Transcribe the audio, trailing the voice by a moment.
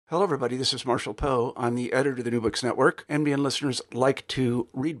Hello, everybody. This is Marshall Poe. I'm the editor of the New Books Network. NBN listeners like to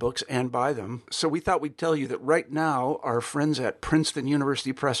read books and buy them. So we thought we'd tell you that right now, our friends at Princeton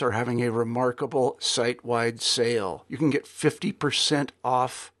University Press are having a remarkable site-wide sale. You can get 50%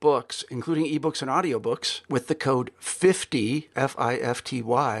 off books, including ebooks and audiobooks, with the code 50,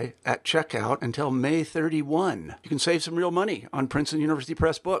 F-I-F-T-Y, at checkout until May 31. You can save some real money on Princeton University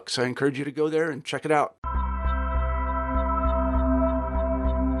Press books. I encourage you to go there and check it out.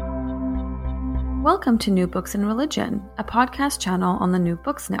 Welcome to New Books and Religion, a podcast channel on the New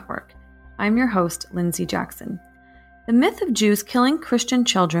Books Network. I'm your host, Lindsay Jackson. The myth of Jews killing Christian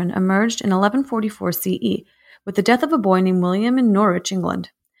children emerged in 1144 CE with the death of a boy named William in Norwich, England.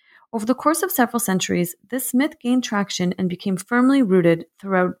 Over the course of several centuries, this myth gained traction and became firmly rooted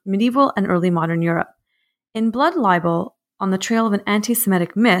throughout medieval and early modern Europe. In Blood Libel, on the trail of an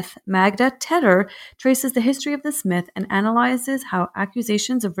anti-Semitic myth, Magda Teder traces the history of this myth and analyzes how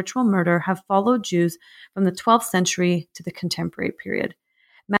accusations of ritual murder have followed Jews from the 12th century to the contemporary period.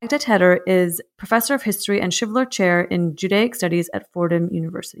 Magda Teder is professor of history and Shivler Chair in Judaic Studies at Fordham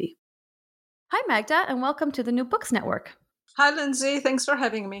University. Hi, Magda, and welcome to the New Books Network. Hi, Lindsay. Thanks for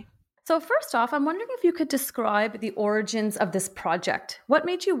having me. So first off, I'm wondering if you could describe the origins of this project. What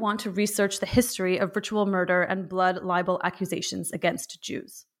made you want to research the history of ritual murder and blood libel accusations against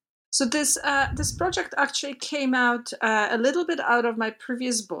Jews? So this project actually came out a little bit out of my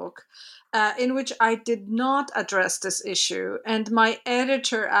previous book, in which I did not address this issue. And my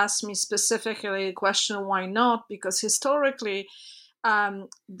editor asked me specifically a question, why not? Because historically,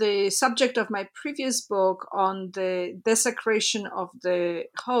 the subject of my previous book on the desecration of the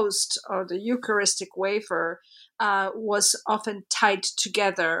host or the Eucharistic wafer was often tied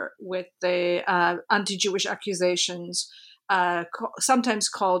together with the anti-Jewish accusations, sometimes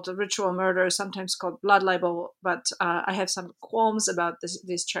called ritual murder, sometimes called blood libel, but I have some qualms about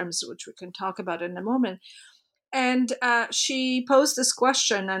these terms, which we can talk about in a moment. And she posed this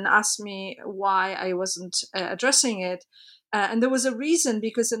question and asked me why I wasn't addressing it. And there was a reason,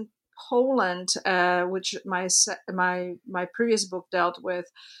 because in Poland, which my previous book dealt with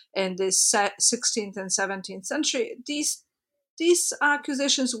in the 16th and 17th century, these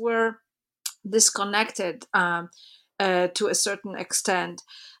accusations were disconnected to a certain extent.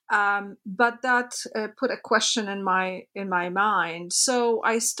 But that put a question in my mind. So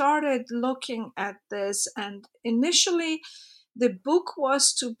I started looking at this, and initially the book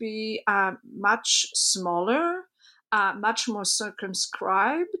was to be much smaller, much more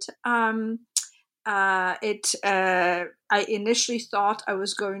circumscribed. I initially thought I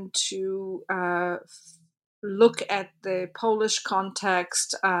was going to look at the Polish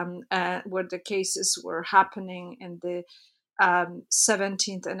context, where the cases were happening in the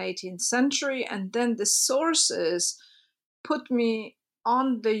 17th and 18th century, and then the sources put me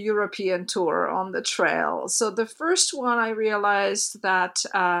on the European tour, on the trail. So the first one, I realized that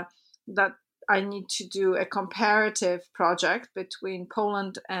I need to do a comparative project between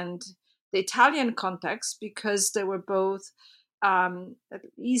Poland and the Italian context, because they were both, at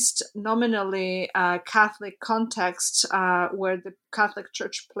least nominally, Catholic contexts where the Catholic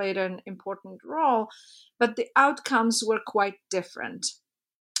Church played an important role, but the outcomes were quite different.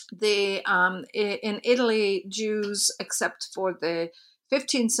 In Italy, Jews, except for the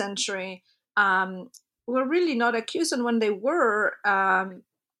 15th century, were really not accused, and when they were,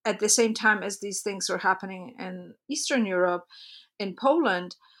 at the same time as these things were happening in Eastern Europe, in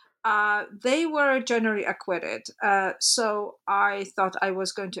Poland, they were generally acquitted. So I thought I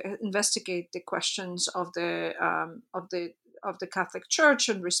was going to investigate the questions of the Catholic Church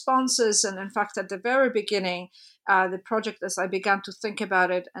and responses. And in fact, at the very beginning, the project, as I began to think about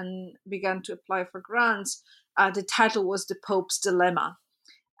it and began to apply for grants, the title was The Pope's Dilemma.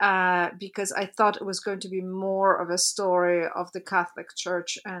 Because I thought it was going to be more of a story of the Catholic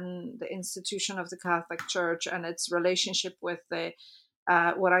Church and the institution of the Catholic Church and its relationship with the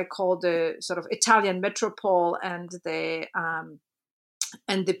what I call the sort of Italian metropole and the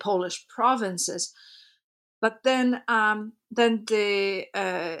Polish provinces. But then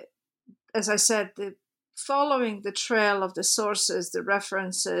as I said, following the trail of the sources, the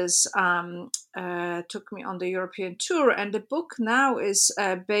references, took me on the European tour. And the book now is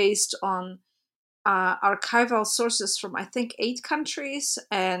based on archival sources from, I think, 8 countries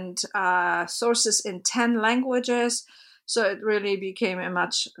and sources in 10 languages. So it really became a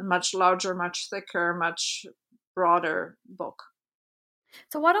much larger, much thicker, much broader book.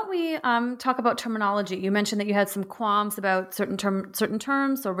 So why don't we talk about terminology? You mentioned that you had some qualms about certain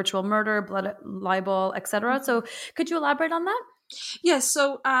terms, so ritual murder, blood libel, etc. So could you elaborate on that? Yes.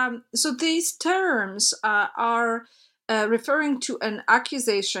 So these terms are referring to an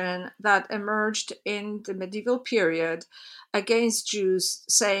accusation that emerged in the medieval period against Jews,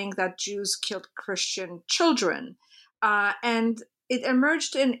 saying that Jews killed Christian children. And it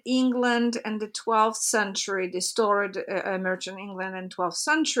emerged in England in the 12th century. The story emerged in England in the 12th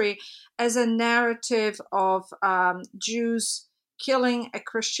century as a narrative of Jews killing a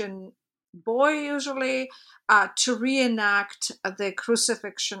Christian boy, usually, to reenact the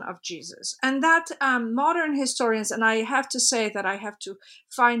crucifixion of Jesus. And that modern historians, and I have to say that I have to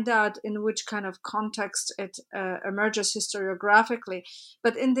find out in which kind of context it emerges historiographically,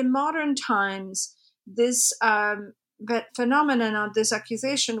 but in the modern times, this phenomenon of this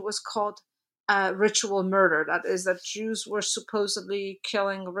accusation was called ritual murder. That is, that Jews were supposedly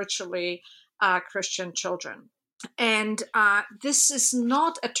killing ritually Christian children. And this is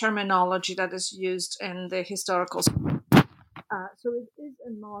not a terminology that is used in the historical. So it is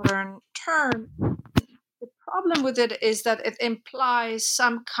a modern term. The problem with it is that it implies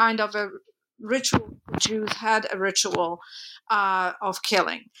some kind of a ritual. Jews had a ritual of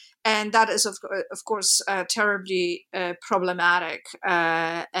killing. And that is, of course, terribly problematic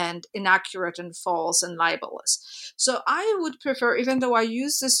and inaccurate and false and libelous. So I would prefer, even though I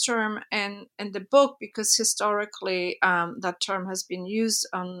use this term in the book, because historically that term has been used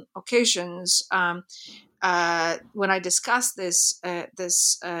on occasions when I discuss this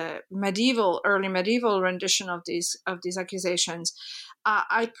early medieval rendition of these accusations.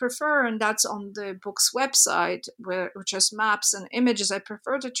 I prefer, and that's on the book's website, which has maps and images, I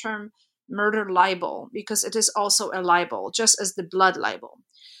prefer the term murder libel, because it is also a libel, just as the blood libel.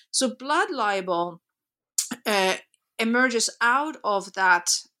 So blood libel emerges out of that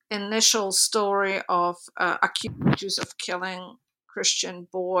initial story of accused Jews of killing Christian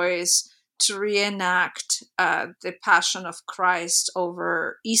boys to reenact the Passion of Christ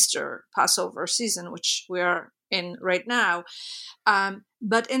over Easter, Passover season, which we are in right now.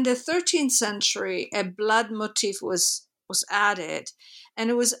 But in the 13th century, a blood motif was added, and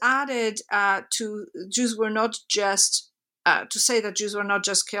it was added to Jews were not just to say that Jews were not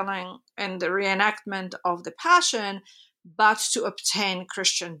just killing in the reenactment of the Passion, but to obtain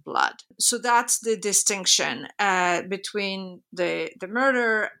Christian blood. So that's the distinction between the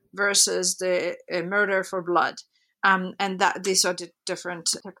murder versus the murder for blood, and that these are the different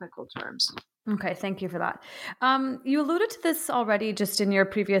technical terms. Okay, thank you for that. You alluded to this already just in your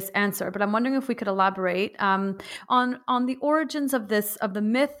previous answer, but I'm wondering if we could elaborate on the origins of the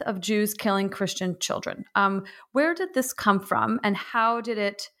myth of Jews killing Christian children. Where did this come from, and how did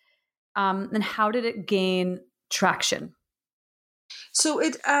it gain traction? So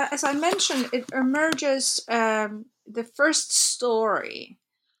it, as I mentioned, it emerges. The first story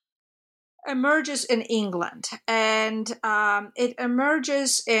emerges in England, and it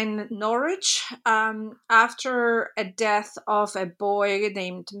emerges in Norwich after a death of a boy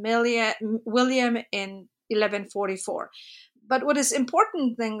named William in 1144. But what is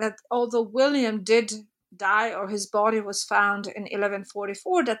important thing that although William did die, or his body was found in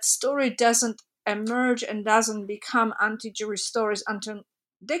 1144, that story doesn't emerge and doesn't become anti-Jewish stories until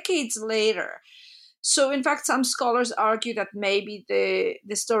decades later. So, in fact, some scholars argue that maybe the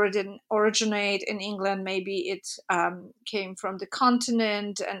story didn't originate in England. Maybe it came from the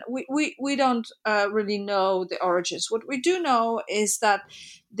continent, and we don't really know the origins. What we do know is that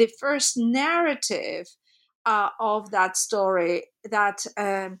the first narrative of that story that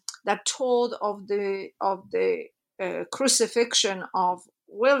told of the crucifixion of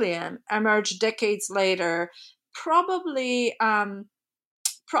William emerged decades later, probably in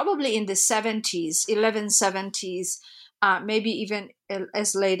the 1170s, maybe even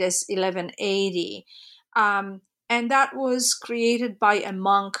as late as 1180. And that was created by a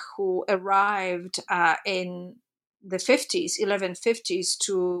monk who arrived in the 1150s,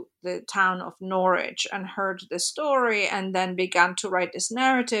 to the town of Norwich and heard the story, and then began to write this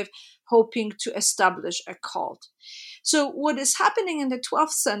narrative, hoping to establish a cult. So what is happening in the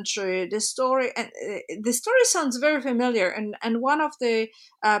 12th century, the story sounds very familiar. And one of the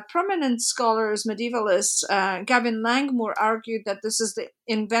prominent scholars, medievalists, Gavin Langmore, argued that this is the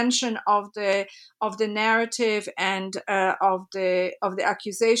invention of the narrative and of the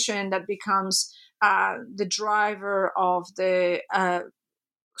accusation that becomes the driver of the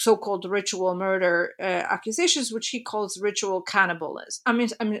so-called ritual murder accusations, which he calls ritual cannibalism. I mean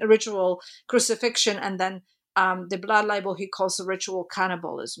ritual crucifixion, and then the blood libel he calls ritual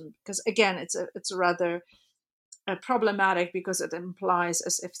cannibalism, because again it's a rather problematic, because it implies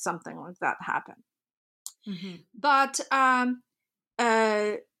as if something like that happened. Mm-hmm.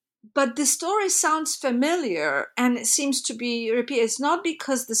 But the story sounds familiar, and it seems to be repeated. It's not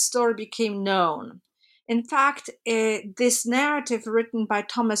because the story became known. In fact, this narrative written by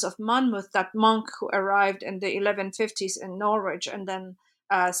Thomas of Monmouth, that monk who arrived in the 1150s in Norwich and then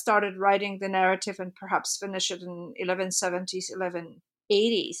started writing the narrative and perhaps finished it in 1170s,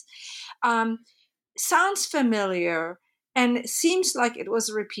 1180s, sounds familiar and seems like it was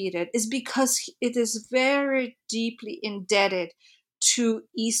repeated, is because it is very deeply indebted to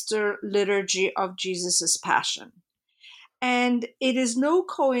Easter liturgy of Jesus's Passion. And it is no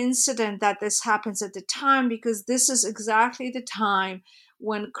coincidence that this happens at the time, because this is exactly the time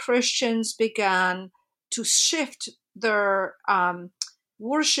when Christians began to shift their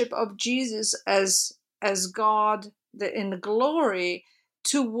worship of Jesus as God in glory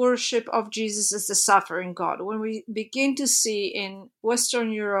to worship of Jesus as the suffering God. When we begin to see in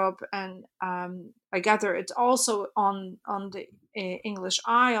Western Europe, and I gather it's also on the English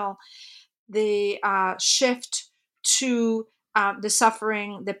Isle, the shift to the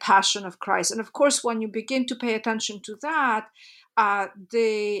suffering, the passion of Christ. And of course, when you begin to pay attention to that,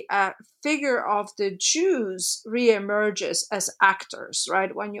 the figure of the Jews reemerges as actors,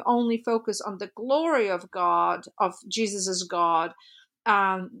 right? When you only focus on the glory of God, of Jesus as God,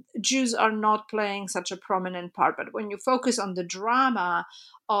 Jews are not playing such a prominent part. But when you focus on the drama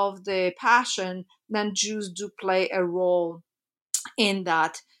of the Passion, then Jews do play a role in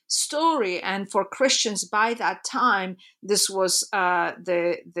that story. And for Christians by that time, this was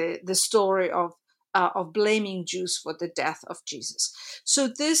the story of blaming Jews for the death of Jesus. So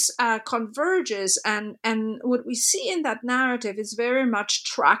this converges, and what we see in that narrative is very much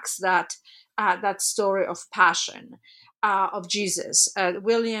tracks that story of Passion of Jesus.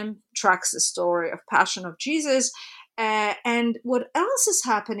 William tracks the story of Passion of Jesus. And what else is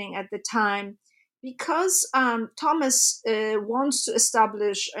happening at the time, because Thomas wants to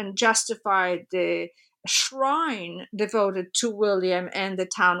establish and justify the shrine devoted to William and the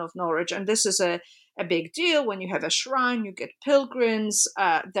town of Norwich. And this is a big deal. When you have a shrine, you get pilgrims.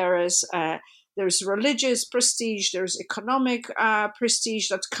 There's religious prestige. There's economic prestige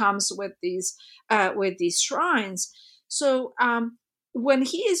that comes with these shrines. So when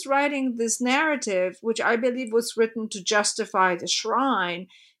he is writing this narrative, which I believe was written to justify the shrine,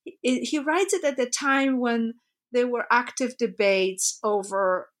 he writes it at the time when there were active debates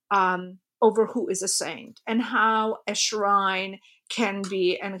over who is a saint and how a shrine can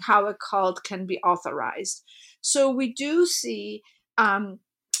be, and how a cult can be authorized. So we do see in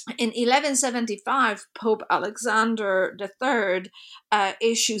 1175, Pope Alexander III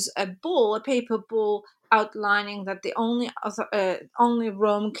issues a papal bull, outlining that the only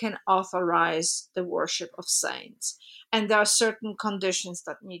Rome can authorize the worship of saints, and there are certain conditions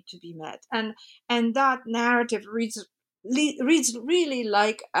that need to be met. And that narrative reads really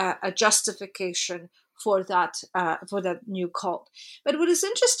like a justification for that new cult. But what is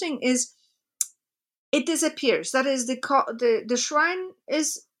interesting is it disappears. That is, the shrine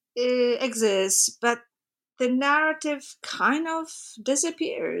exists, but the narrative kind of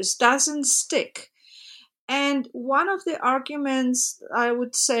disappears, doesn't stick. And one of the arguments, I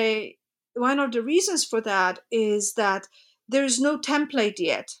would say, one of the reasons for that is that there is no template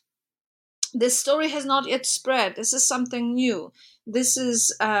yet. This story has not yet spread. This is something new. This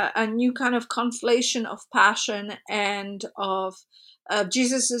is a new kind of conflation of passion and of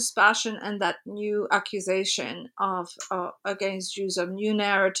Jesus's passion, and that new accusation of against Jews, a new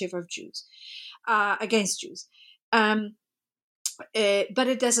narrative of Jews against Jews. But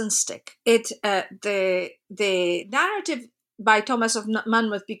it doesn't stick. The narrative by Thomas of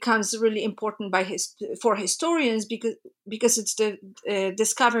Monmouth becomes really important for historians because it's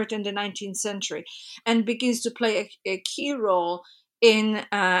discovered in the 19th century and begins to play a key role in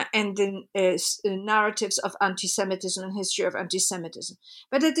the narratives of anti-Semitism and history of anti-Semitism.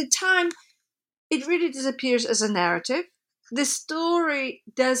 But at the time, it really disappears as a narrative. The story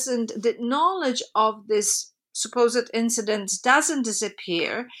the knowledge of this supposed incidents doesn't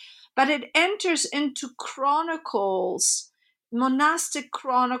disappear, but it enters into chronicles, monastic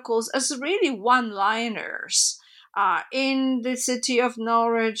chronicles, as really one-liners. In the city of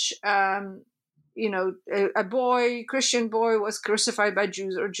Norwich, a Christian boy was crucified by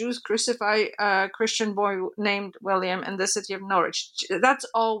Jews, or Jews crucify a Christian boy named William in the city of Norwich. That's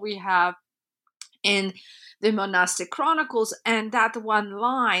all we have in the monastic chronicles, and that one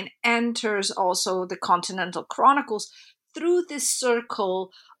line enters also the Continental Chronicles through this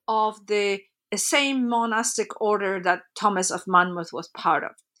circle of the same monastic order that Thomas of Monmouth was part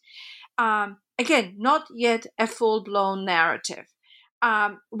of. Again, not yet a full-blown narrative.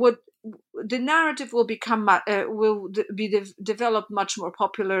 The narrative will be developed much more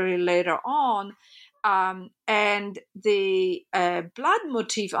popularly later on, and the blood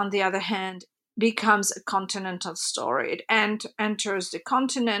motif, on the other hand, becomes a continental story. It enters the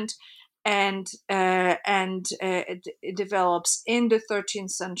continent, and it develops in the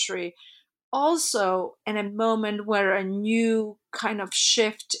 13th century, also in a moment where a new kind of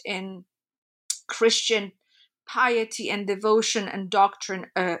shift in Christian piety and devotion and doctrine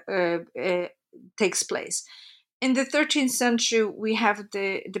takes place. In the 13th century, we have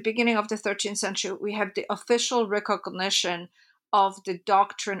the beginning of the 13th century, we have the official recognition of the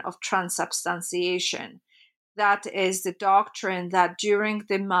doctrine of transubstantiation. That is the doctrine that during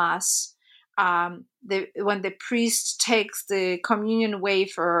the Mass, when the priest takes the communion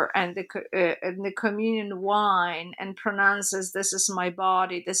wafer and the communion wine and pronounces, "This is my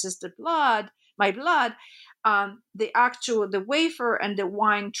body, this is my blood," the wafer and the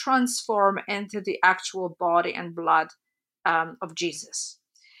wine transform into the actual body and blood of Jesus.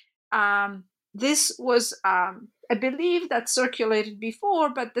 This was a belief that circulated before,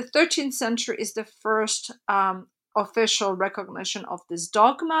 but the 13th century is the first official recognition of this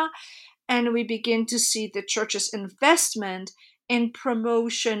dogma, and we begin to see the church's investment in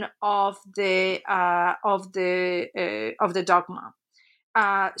promotion of the dogma.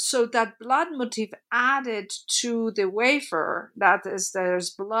 So that blood motif added to the wafer, that is, there's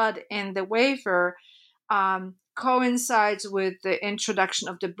blood in the wafer, coincides with the introduction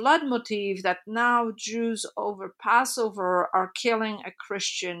of the blood motif that now Jews over Passover are killing a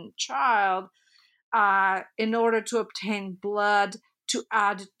Christian child in order to obtain blood to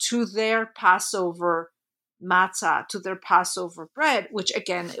add to their Passover matzah, to their Passover bread, which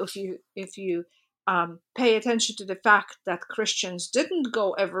again, if you pay attention to the fact that Christians didn't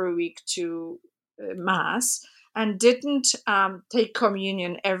go every week to Mass and didn't take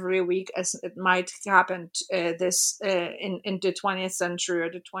communion every week, as it might happen in the 20th century or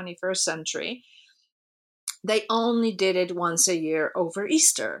the 21st century. They only did it once a year over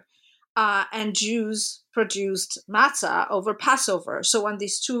Easter. And Jews produced matzah over Passover. So when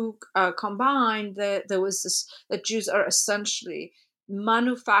these two combined, there was this, that Jews are essentially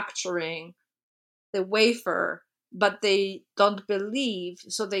manufacturing the wafer, but they don't believe,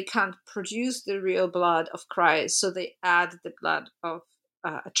 so they can't produce the real blood of Christ. So they add the blood of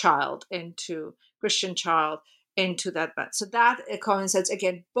a Christian child into that blood. So that coincides,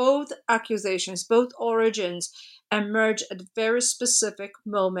 again, both accusations, both origins emerge at very specific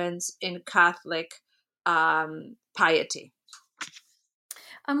moments in Catholic piety.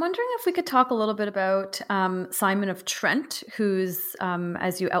 I'm wondering if we could talk a little bit about Simon of Trent, who's,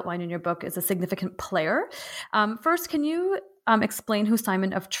 as you outline in your book, is a significant player. First, can you explain who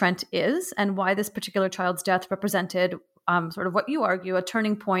Simon of Trent is and why this particular child's death represented sort of what you argue, a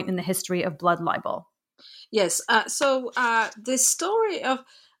turning point in the history of blood libel? Yes. So the story of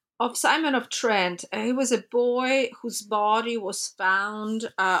Simon of Trent, he was a boy whose body was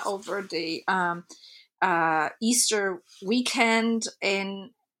found over the Easter weekend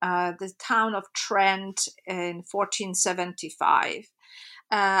in the town of Trent in 1475,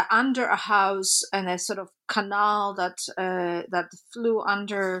 under a house and a sort of canal that flew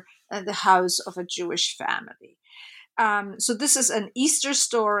under the house of a Jewish family. So this is an Easter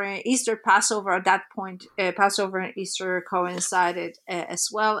story. Easter, Passover at that point, Passover and Easter coincided as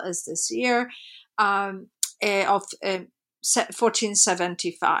well as this year of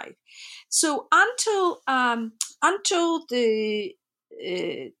 1475. So until the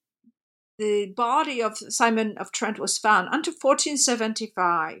body of Simon of Trent was found, until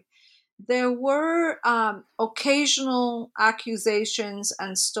 1475, there were occasional accusations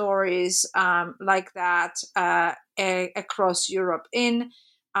and stories like that across Europe, on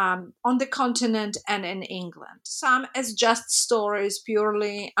the continent and in England. Some as just stories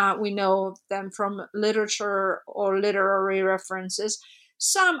purely, we know them from literature or literary references.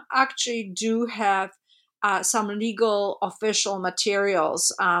 Some actually do have some legal official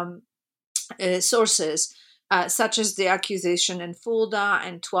materials, sources, such as the accusation in Fulda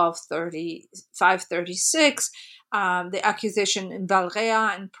in 536, the accusation in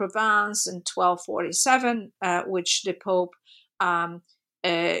Valréas in Provence in 1247, which the Pope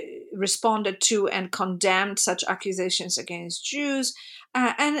responded to and condemned such accusations against Jews,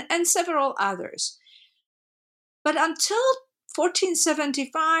 and several others. But until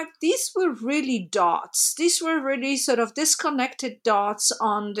 1475, these were really dots. These were really sort of disconnected dots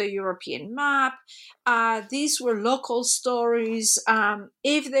on the European map. These were local stories.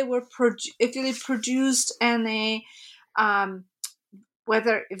 If they produced any,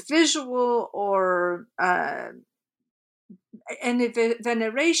 whether visual or any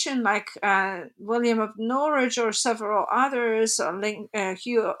veneration, like William of Norwich or several others, or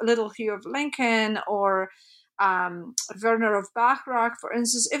Little Hugh of Lincoln, or Werner of Bachrach, for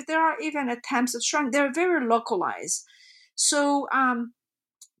instance, if there are even attempts at shrine, they're very localized. So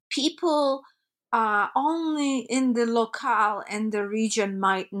people only in the locale and the region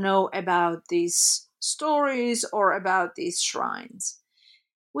might know about these stories or about these shrines.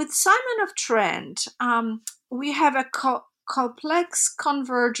 With Simon of Trent, we have a complex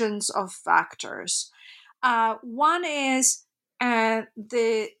convergence of factors. One is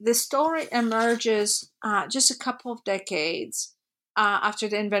the story emerges just a couple of decades after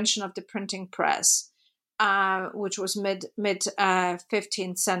the invention of the printing press, which was mid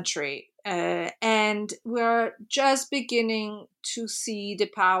 15th century, and we're just beginning to see the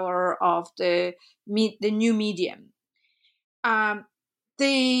power of the new medium.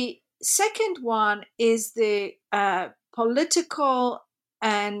 The second one is the political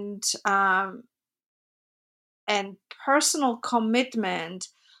and personal commitment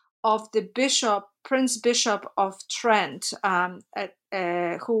of the bishop, Prince Bishop of Trent,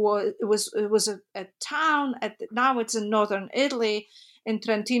 who was a town now it's in northern Italy, in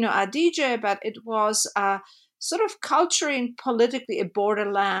Trentino Adige, but it was sort of culturally and politically a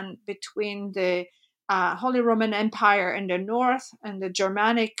borderland between the Holy Roman Empire in the north and the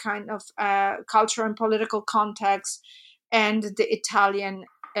Germanic kind of cultural and political context, and the Italian,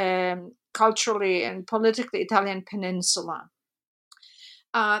 culturally and politically Italian peninsula.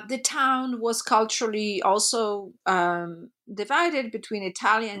 The town was culturally also divided between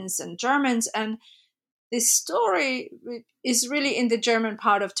Italians and Germans, and this story is really in the German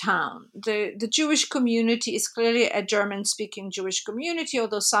part of town. The Jewish community is clearly a German-speaking Jewish community,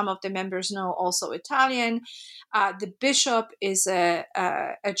 although some of the members know also Italian. The bishop is a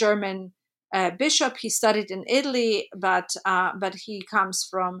German bishop. He studied in Italy, but he comes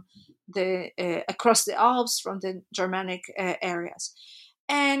from the across the Alps, from the Germanic areas.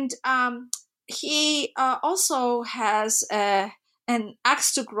 And he also has an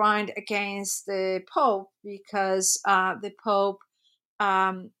axe to grind against the Pope, because the Pope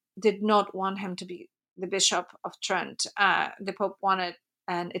did not want him to be the Bishop of Trent. The Pope wanted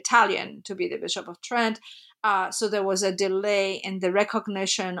an Italian to be the Bishop of Trent. So there was a delay in the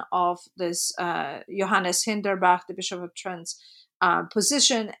recognition of this Johannes Hinderbach, the Bishop of Trent's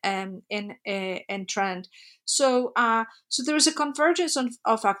position in Trent. So there was a convergence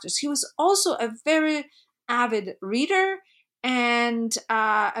of factors. He was also a very avid reader and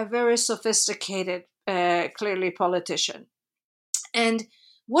a very sophisticated, clearly politician. And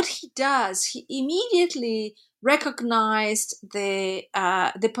what he does, he immediately recognized the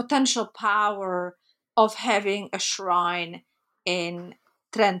potential power of having a shrine in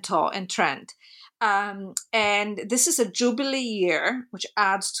Trento, in Trent. And this is a Jubilee year, which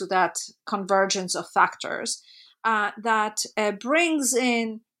adds to that convergence of factors, that brings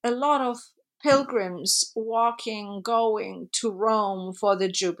in a lot of pilgrims going to Rome for the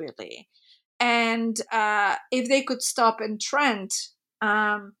Jubilee. And if they could stop in Trent,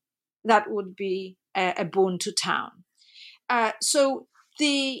 that would be a boon to town. So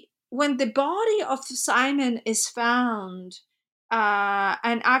when the body of Simon is found,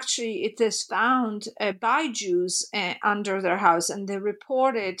 and actually it is found by Jews under their house, and they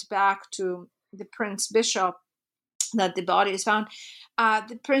report it back to the Prince Bishop that the body is found,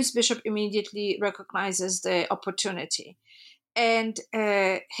 the Prince Bishop immediately recognizes the opportunity. And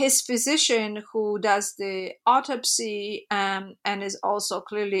his physician, who does the autopsy and is also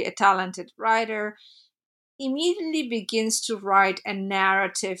clearly a talented writer, immediately begins to write a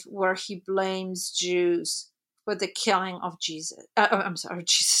narrative where he blames Jews for the killing of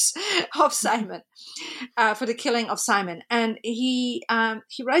of Simon, for the killing of Simon. And he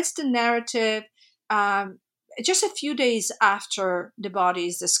writes the narrative just a few days after the body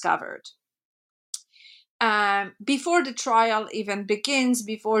is discovered. Before the trial even begins,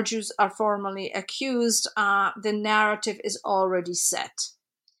 before Jews are formally accused, the narrative is already set.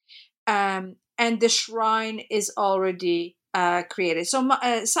 And the shrine is already created. So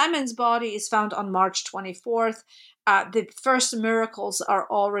Simon's body is found on March 24th. The first miracles are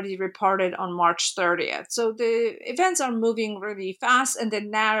already reported on March 30th. So the events are moving really fast, and the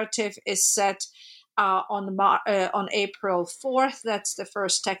narrative is set on April 4th. That's the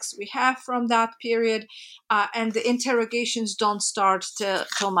first text we have from that period. And the interrogations don't start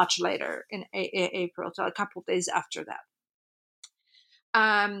till much later in April, so a couple of days after that.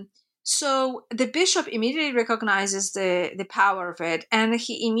 So the bishop immediately recognizes the power of it, and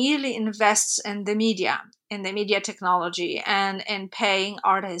he immediately invests in the media technology, and in paying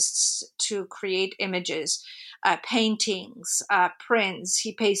artists to create images. paintings, prints.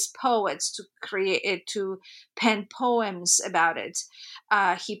 He pays poets to pen poems about it.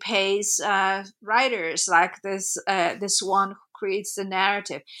 He pays writers like this one who creates the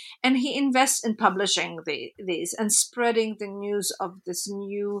narrative, and he invests in publishing these and spreading the news of this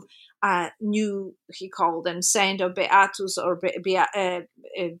new, he called them Saint or Beatus or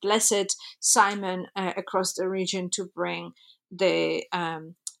Blessed Simon across the region to bring the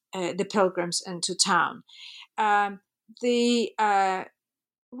pilgrims into town. Rome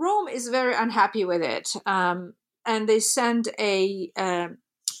is very unhappy with it, and they send a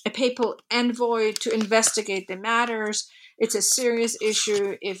papal envoy to investigate the matters. It's a serious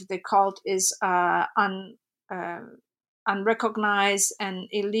issue if the cult is unrecognized and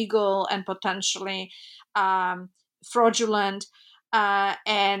illegal and potentially fraudulent.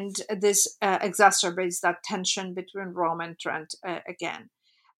 And this exacerbates that tension between Rome and Trent again.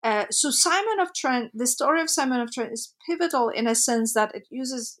 So Simon of Trent, the story of Simon of Trent is pivotal in a sense that it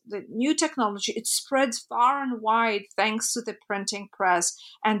uses the new technology. It spreads far and wide thanks to the printing press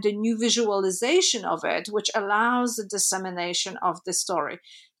and the new visualization of it, which allows the dissemination of the story.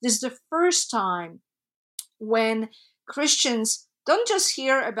 This is the first time when Christians don't just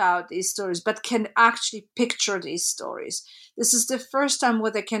hear about these stories, but can actually picture these stories. This is the first time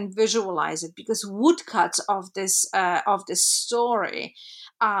where they can visualize it, because woodcuts of this story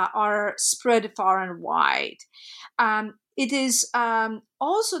are spread far and wide. It is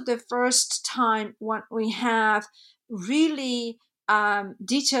also the first time when we have really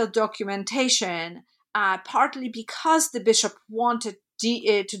detailed documentation, partly because the bishop wanted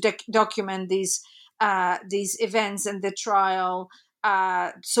to document these events and the trial,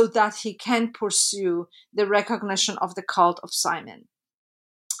 so that he can pursue the recognition of the cult of Simon.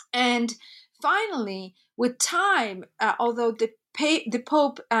 And finally, with time, although the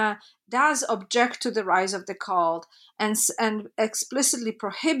Pope does object to the rise of the cult and explicitly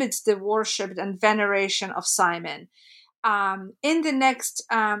prohibits the worship and veneration of Simon, in the next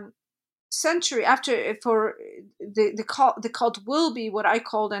century, the cult will be what I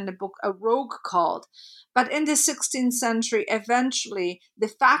called in the book a rogue cult. But in the 16th century, eventually, the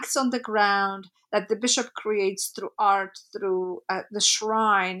facts on the ground that the bishop creates through art, through the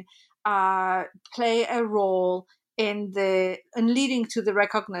shrine, play a role in leading to the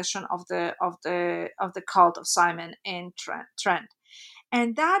recognition of the cult of Simon in Trent.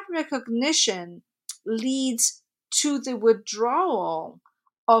 And that recognition leads to the withdrawal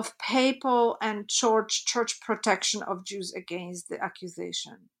of papal and church protection of Jews against the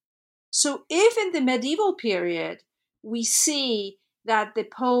accusation. So if in the medieval period we see that the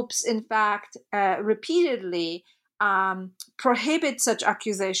popes, in fact, repeatedly prohibit such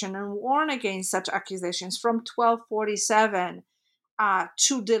accusation and warn against such accusations from 1247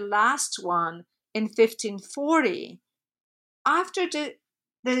 to the last one in 1540, after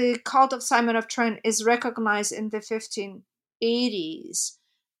the cult of Simon of Trent is recognized in the 1580s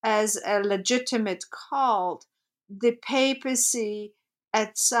as a legitimate cult, the papacy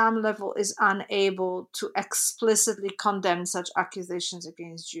at some level is unable to explicitly condemn such accusations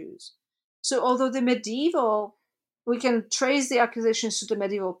against Jews. So although we can trace the accusations to the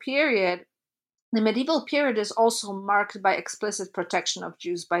medieval period is also marked by explicit protection of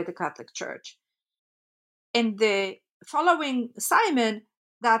Jews by the Catholic Church. In the following Simon,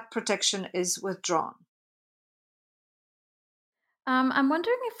 that protection is withdrawn. I'm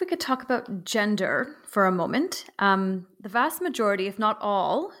wondering if we could talk about gender for a moment. The vast majority, if not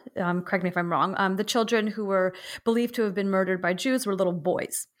all, correct me if I'm wrong, the children who were believed to have been murdered by Jews were little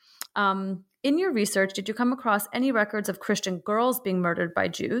boys. In your research, did you come across any records of Christian girls being murdered by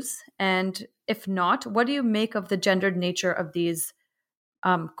Jews? And if not, what do you make of the gendered nature of these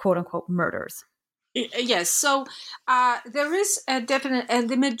quote-unquote murders? Yes, so there is a definite, and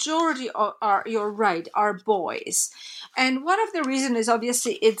the majority you're right, are boys. And one of the reasons is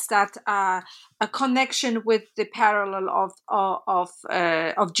obviously it's that a connection with the parallel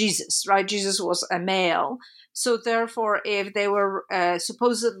of Jesus, right? Jesus was a male. So therefore, if they were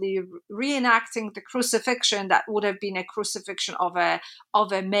supposedly reenacting the crucifixion, that would have been a crucifixion of a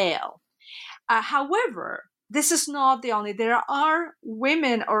male. However, this is not the only. There are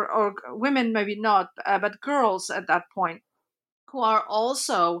women, or women maybe not, but girls at that point, who are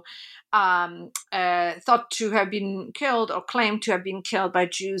also thought to have been killed or claimed to have been killed by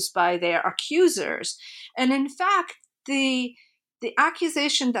Jews by their accusers. And in fact, the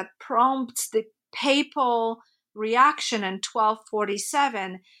accusation that prompts the papal reaction in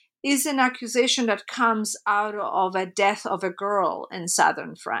 1247 is an accusation that comes out of a death of a girl in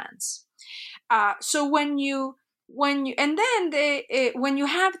southern France. So when you when you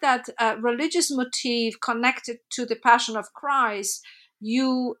have that religious motif connected to the Passion of Christ,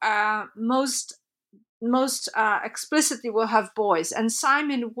 you most explicitly will have boys. And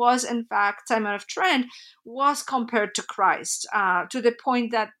Simon of Trent was compared to Christ, to the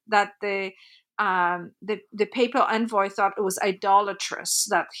point that the papal envoy thought it was idolatrous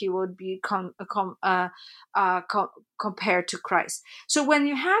that he would be compared to Christ. So when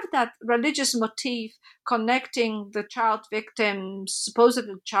you have that religious motif connecting the supposed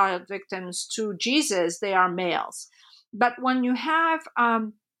child victims to Jesus, they are males. But when you have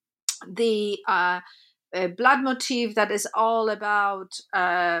the blood motif that is all about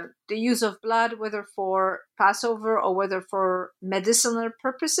the use of blood, whether for Passover or whether for medicinal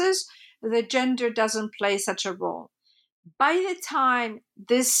purposes, the gender doesn't play such a role. By the time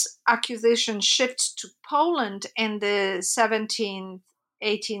this accusation shifts to Poland in the 17th,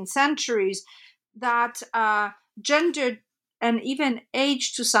 18th centuries, that gender and even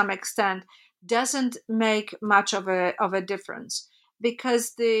age to some extent doesn't make much of a difference,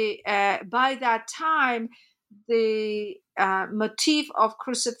 because by that time the motif of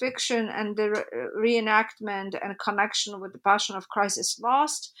crucifixion and the reenactment and connection with the Passion of Christ is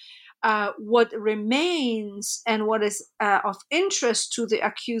lost. What remains and what is of interest to the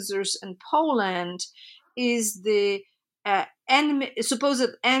accusers in Poland is the supposed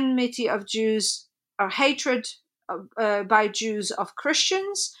enmity of Jews, or hatred by Jews of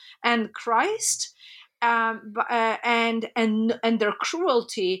Christians and Christ, and their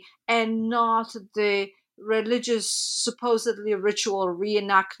cruelty, and not the religious, supposedly ritual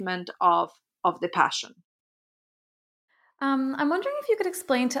reenactment of the Passion. I'm wondering if you could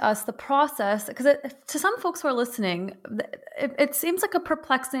explain to us the process, because to some folks who are listening, it seems like a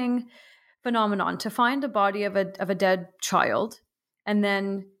perplexing phenomenon to find a body of a dead child, and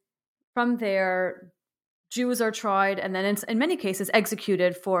then from there, Jews are tried and then in many cases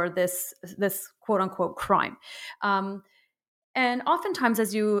executed for this quote unquote crime. And oftentimes,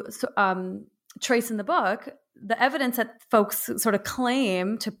 as you trace in the book, the evidence that folks sort of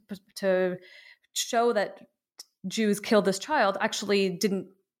claim to show that Jews killed this child actually didn't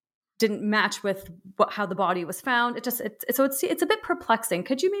match with how the body was found. It's a bit perplexing.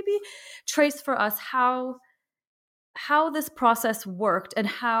 Could you maybe trace for us how this process worked, and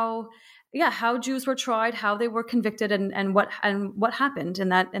how Jews were tried, how they were convicted, and what happened in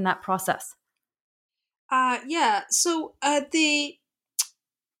that process? So it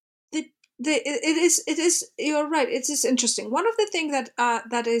is you're right. It is interesting. One of the things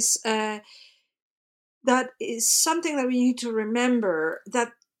that is something that we need to remember,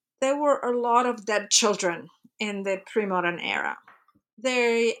 that there were a lot of dead children in the pre-modern era.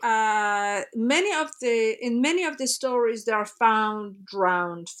 In many of the stories, they are found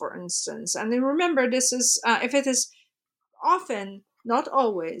drowned, for instance. And then remember, this is if it is often, not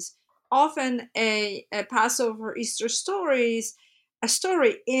always, often a Passover, Easter stories, a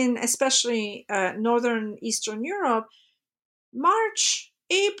story in especially northern Eastern Europe. March,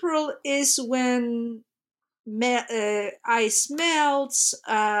 April is when ice melts,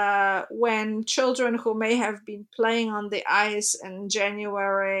 when children who may have been playing on the ice in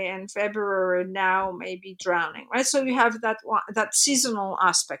January and February now may be drowning, right? So you have that seasonal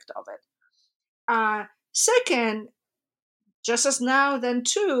aspect of it. Second, just as now then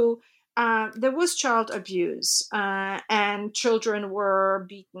too, there was child abuse, and children were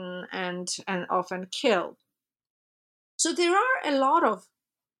beaten and often killed. So there are a lot of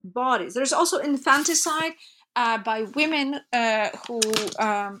bodies. There's also infanticide by women who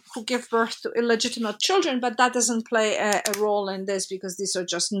give birth to illegitimate children, but that doesn't play a role in this, because these are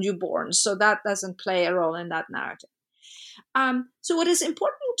just newborns. So that doesn't play a role in that narrative. So what is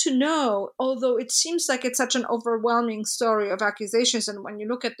important to know, although it seems like it's such an overwhelming story of accusations, and when you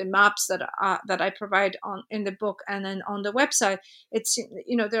look at the maps that I provide in the book and then on the website, it's,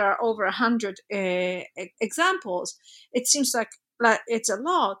 there are over 100 examples. It seems like it's a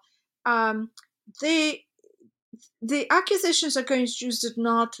lot. The accusations against Jews did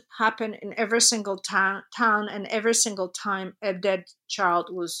not happen in every single town and every single time a dead child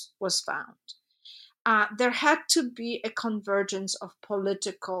was found. There had to be a convergence of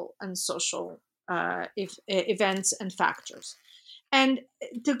political and social events and factors. And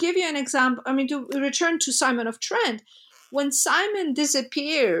to give you an example, to return to Simon of Trent, when Simon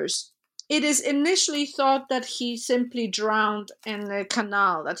disappears, it is initially thought that he simply drowned in the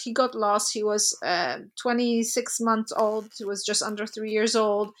canal, that he got lost. He was 26 months old. He was just under 3 years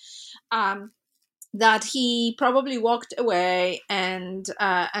old. That he probably walked away and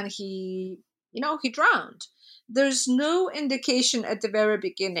he drowned. There's no indication at the very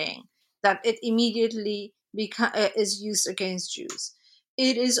beginning that it immediately is used against Jews.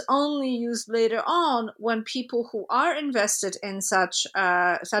 It is only used later on when people who are invested in such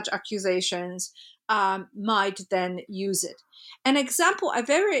accusations might then use it. An example, a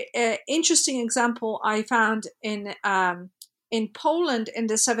very interesting example I found in Poland in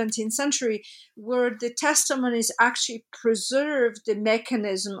the 17th century, where the testimonies actually preserved the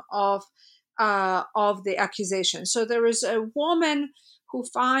mechanism of the accusation. So there is a woman who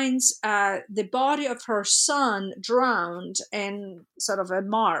finds the body of her son drowned in sort of a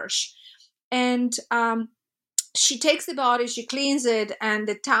marsh, and she takes the body, she cleans it, and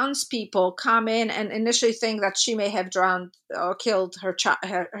the townspeople come in and initially think that she may have drowned or killed her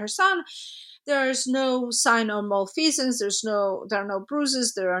son. There's no sign of malfeasance. There are no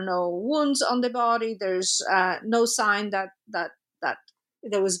bruises. There are no wounds on the body. There's no sign that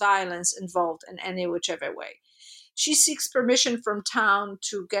there was violence involved in any whichever way. She seeks permission from town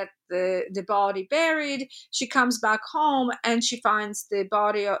to get the body buried. She comes back home and she finds the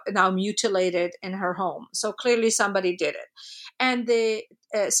body now mutilated in her home. So clearly somebody did it. And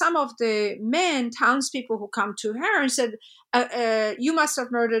some of the townspeople who come to her and said, you must have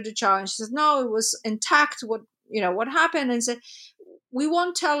murdered the child. And she says, no, it was intact. What happened? And said, we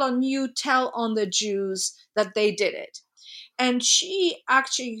won't tell on you, tell on the Jews that they did it. And she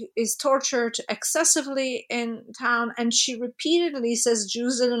actually is tortured excessively in town, and she repeatedly says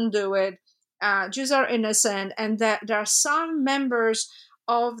Jews didn't do it, Jews are innocent, and that there are some members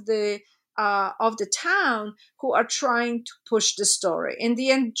of the town who are trying to push the story. In the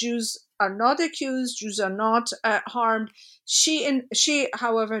end, Jews are not accused, Jews are not harmed. She,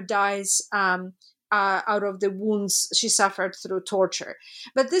 however, dies out of the wounds she suffered through torture.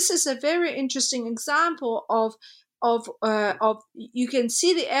 But this is a very interesting example of you can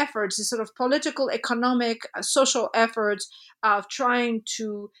see the efforts, the sort of political, economic, social efforts of trying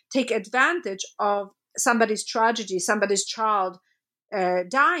to take advantage of somebody's tragedy, somebody's child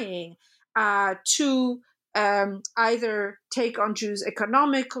dying, to either take on Jews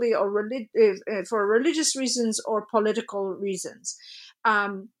economically or for religious reasons or political reasons.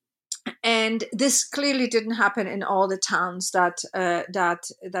 And this clearly didn't happen in all the towns that a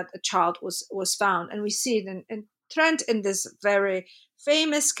child was found, and we see it in Trent in this very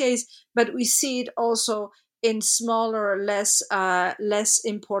famous case, but we see it also in smaller, less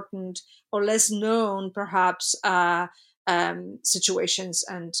important or less known, perhaps, situations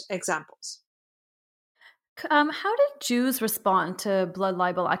and examples. How did Jews respond to blood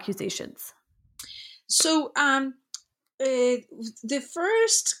libel accusations? So the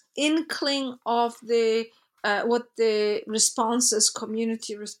first inkling of what the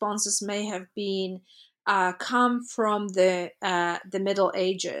community responses may have been, come from the Middle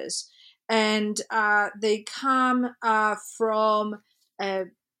Ages, and they come from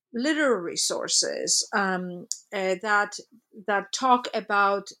literary sources that talk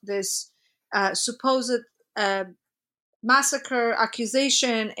about this supposed massacre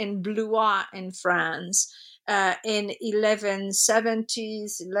accusation in Blois in France in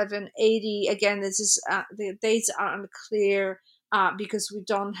 1170s, 1180. Again, this is the dates are unclear because we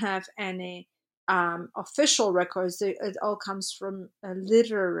don't have any official records. It all comes from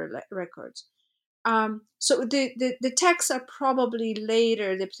literary records. So the texts are probably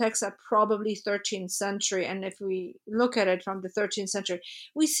later. The texts are probably 13th century. And if we look at it from the 13th century,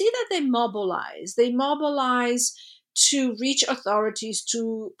 we see that they mobilize. They mobilize to reach authorities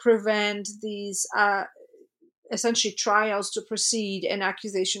to prevent these essentially trials to proceed and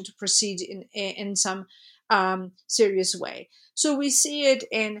accusation to proceed in some serious way. So we see it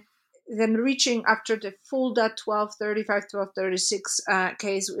in them reaching after the Fulda 1235, 1236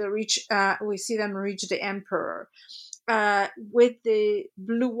 case. We see them reach the emperor with the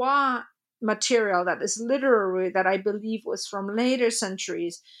Blois material that is literary, that I believe was from later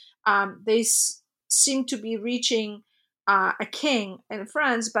centuries. They seem to be reaching a king in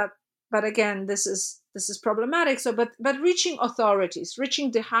France, but again, this is problematic. So, but reaching authorities,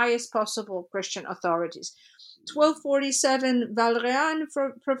 reaching the highest possible Christian authorities. 1247, Valréas in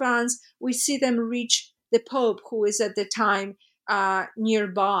Provence, we see them reach the Pope, who is at the time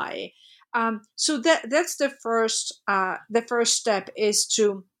nearby. So that's the first step, is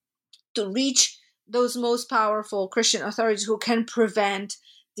to reach those most powerful Christian authorities who can prevent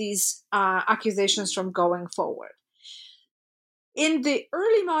these accusations from going forward. In the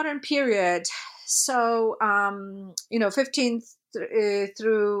early modern period, so 15th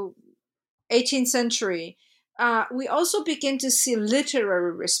through 18th century, we also begin to see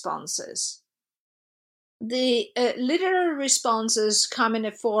literary responses. The literary responses come in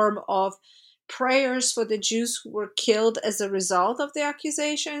a form of prayers for the Jews who were killed as a result of the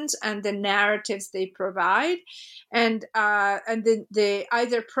accusations and the narratives they provide, and then the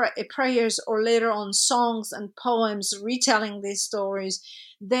either prayers or later on songs and poems retelling these stories.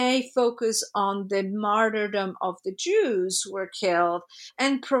 They focus on the martyrdom of the Jews who were killed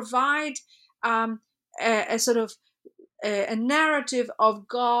and provide a sort of a narrative of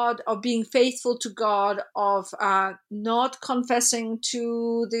God, of being faithful to God, of not confessing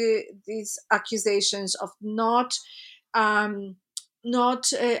to these accusations, of not accusing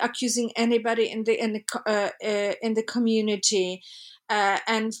anybody in the community,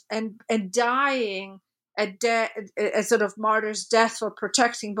 and dying a sort of martyr's death for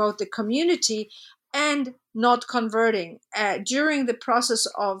protecting both the community and not converting. During the process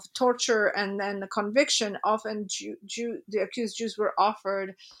of torture and then the conviction, often the accused Jews were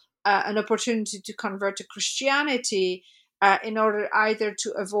offered an opportunity to convert to Christianity in order either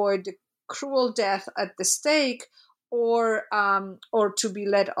to avoid the cruel death at the stake or to be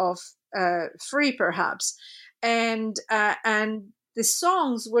let off free, perhaps. And the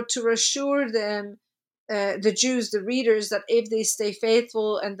songs were to reassure them, the Jews, the readers, that if they stay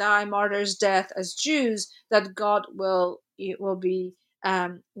faithful and die martyr's death as Jews, that God will be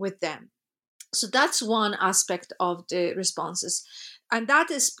with them. So that's one aspect of the responses, and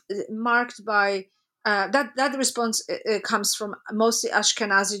that is marked by that response comes from mostly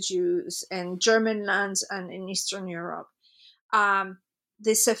Ashkenazi Jews in German lands and in Eastern Europe.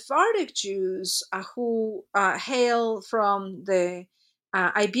 The Sephardic Jews who hail from the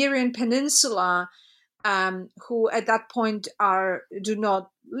Iberian Peninsula, who at that point do not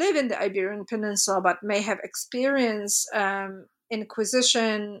live in the Iberian Peninsula, but may have experienced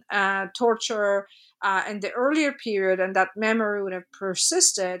Inquisition, torture in the earlier period, and that memory would have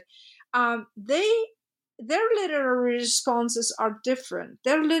persisted. Their literary responses are different.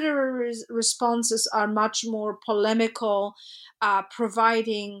 Their literary responses are much more polemical,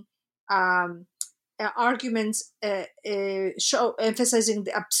 providing arguments emphasizing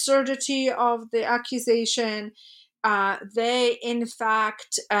the absurdity of the accusation. They, in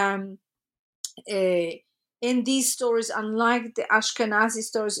fact, in these stories, unlike the Ashkenazi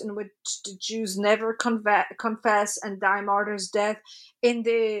stories in which the Jews never confess and die martyr's death, in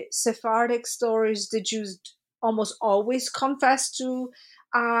the Sephardic stories, the Jews almost always confess to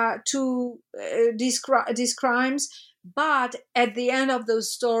these crimes. But at the end of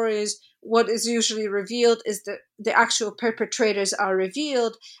those stories, what is usually revealed is that the actual perpetrators are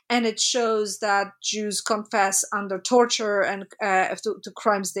revealed, and it shows that Jews confess under torture and to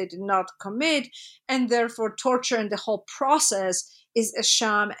crimes they did not commit, and therefore torture and the whole process is a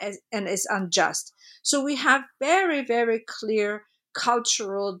sham and is unjust. So we have very, very clear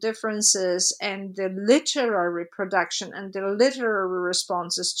cultural differences and the literary production and the literary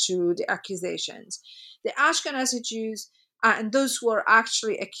responses to the accusations. The Ashkenazi Jews and those who are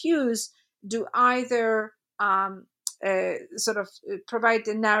actually accused do either sort of provide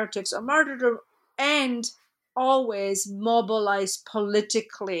the narratives of martyrdom and always mobilize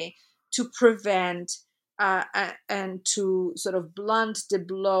politically to prevent and to sort of blunt the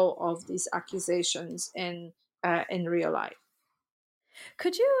blow of these accusations in real life.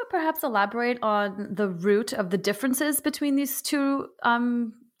 Could you perhaps elaborate on the root of the differences between these two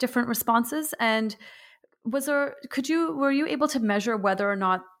different responses? And were you able to measure whether or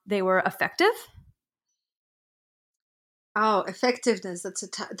not they were effective? Oh, effectiveness. That's a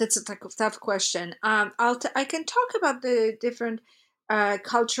tough question. I can talk about the different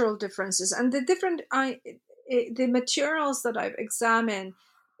cultural differences and the different the materials that I've examined.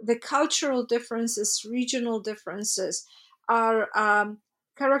 The cultural differences, regional differences, are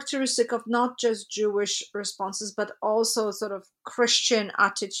characteristic of not just Jewish responses, but also sort of Christian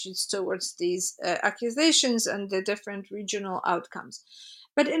attitudes towards these accusations and the different regional outcomes.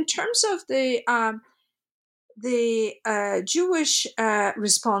 But in terms of the Jewish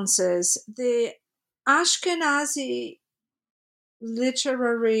responses, the Ashkenazi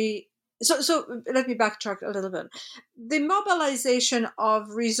literary. So let me backtrack a little bit. The mobilization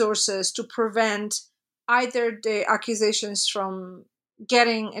of resources to prevent either the accusations from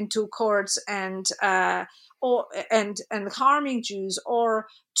getting into courts and harming Jews, or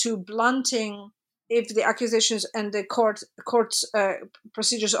to blunting, if the accusations and the court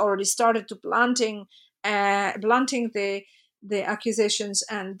procedures already started, to blunting the accusations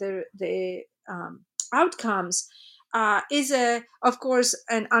and the outcomes, is of course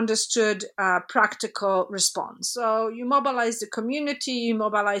an understood practical response. So you mobilize the community, you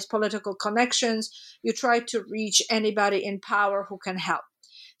mobilize political connections, you try to reach anybody in power who can help.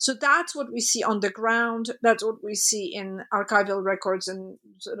 So that's what we see on the ground. That's what we see in archival records and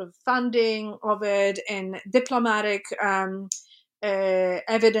sort of funding of it and diplomatic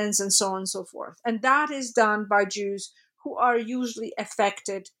evidence and so on and so forth. And that is done by Jews who are usually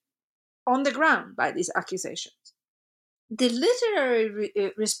affected on the ground by these accusations. The literary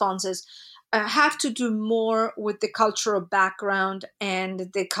responses have to do more with the cultural background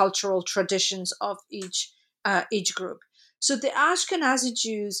and the cultural traditions of each group. So the Ashkenazi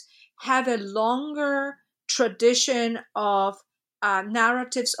Jews have a longer tradition of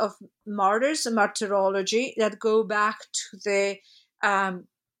narratives of martyrs and martyrology that go back to the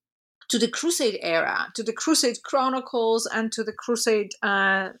Crusade era, to the Crusade chronicles, and to the Crusade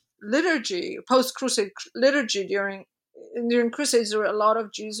liturgy, post-Crusade liturgy. During Crusades, there were a lot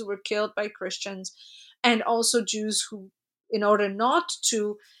of Jews who were killed by Christians, and also Jews who, in order not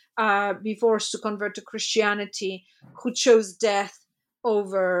to be forced to convert to Christianity, who chose death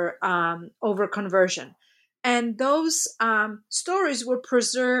over conversion. And those stories were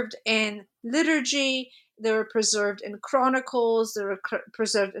preserved in liturgy, they were preserved in chronicles, they were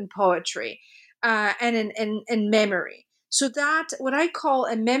preserved in poetry, and in memory. So that, what I call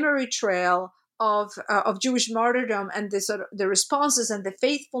a memory trail of Jewish martyrdom and the responses and the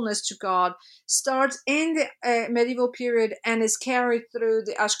faithfulness to God, starts in the medieval period and is carried through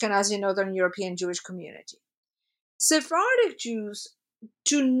the Ashkenazi Northern European Jewish community. Sephardic Jews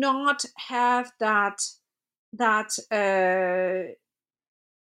do not have that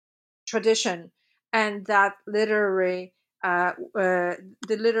tradition and that literary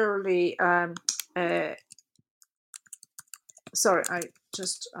sorry, I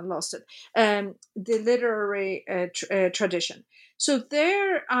lost it. The literary tradition. So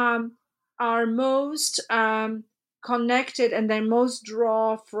they are most connected, and they most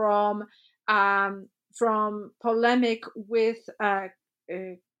draw from polemic with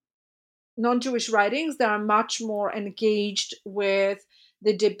non-Jewish writings. They are much more engaged with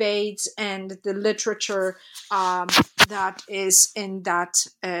the debates and the literature that is in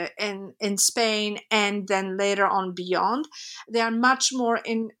Spain, and then later on beyond. They are much more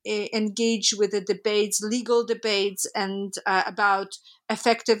engaged with the debates, legal debates, and about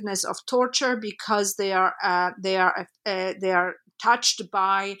effectiveness of torture, because they are touched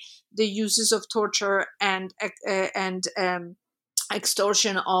by the uses of torture and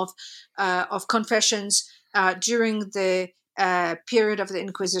extortion of confessions during the period of the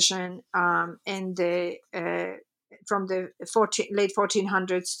Inquisition in the from the late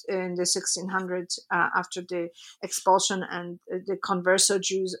 1400s and the 1600s, after the expulsion, and the Converso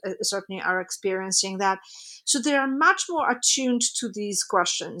Jews certainly are experiencing that. So they are much more attuned to these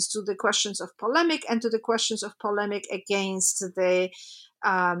questions, to the questions of polemic, and to the questions of polemic against the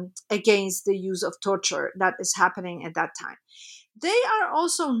use of torture that is happening at that time. They are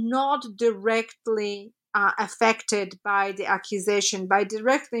also not directly affected by the accusation, by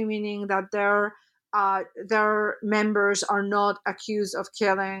directly meaning that their members are not accused of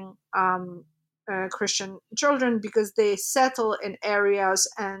killing Christian children, because they settle in areas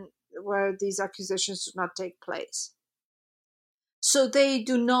and where these accusations do not take place. So they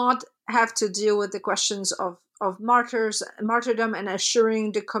do not have to deal with the questions of martyrdom, and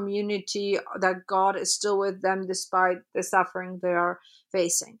assuring the community that God is still with them despite the suffering they are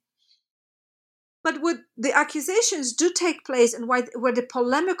facing. But what the accusations do take place, and where the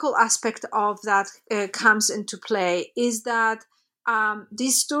polemical aspect of that comes into play, is that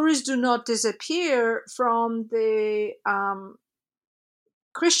these stories do not disappear from the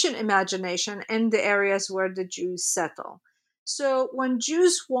Christian imagination in the areas where the Jews settle. So when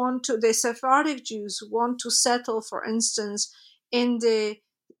the Sephardic Jews want to settle, for instance, in the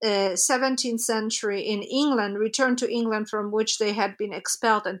 17th century in England, return to England from which they had been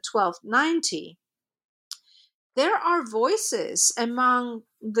expelled in 1290, there are voices among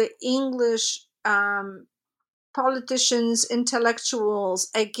the English politicians, intellectuals,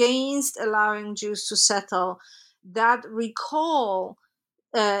 against allowing Jews to settle, that recall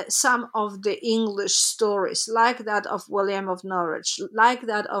some of the English stories, like that of William of Norwich, like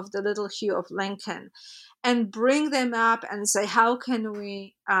that of the little Hugh of Lincoln, and bring them up and say, how can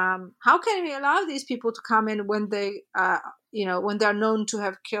we allow these people to come in when they when they're known to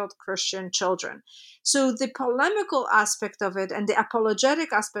have killed Christian children? So the polemical aspect of it, and the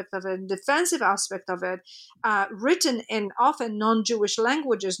apologetic aspect of it, and defensive aspect of it, written in often non-Jewish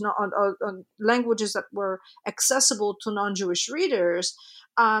languages, not on languages that were accessible to non-Jewish readers,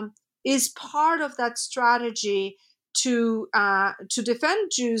 is part of that strategy to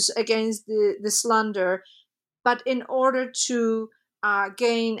defend Jews against the slander, but in order to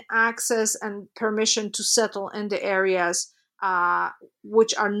gain access and permission to settle in the areas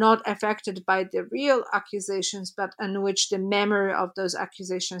which are not affected by the real accusations, but in which the memory of those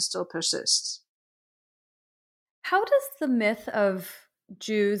accusations still persists. How does the myth of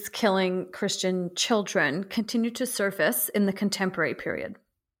Jews killing Christian children continue to surface in the contemporary period?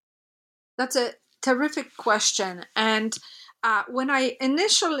 That's a terrific question. And when I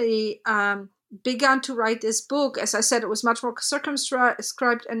initially began to write this book, as I said, it was much more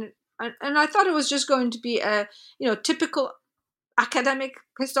circumscribed, and I thought it was just going to be a typical academic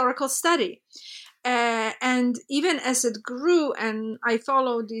historical study. And even as it grew and I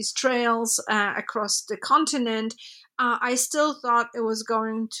followed these trails across the continent, I still thought it was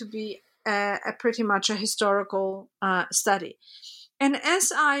going to be a pretty much a historical study. And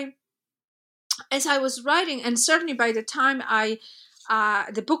as I was writing, and certainly by the time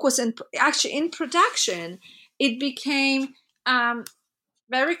the book was actually in production, it became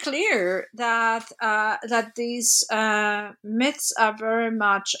very clear that these myths are very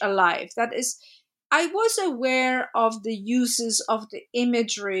much alive. That is, I was aware of the uses of the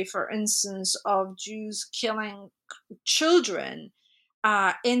imagery, for instance, of Jews killing children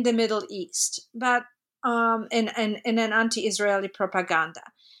in the Middle East, but in an anti-Israeli propaganda.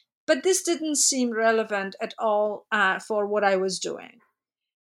 But this didn't seem relevant at all for what I was doing.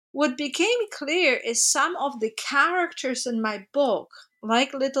 What became clear is some of the characters in my book,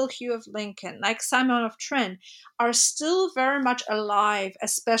 like Little Hugh of Lincoln, like Simon of Trent, are still very much alive,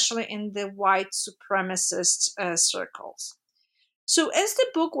 especially in the white supremacist circles. So as the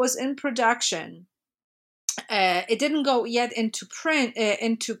book was in production, it didn't go yet into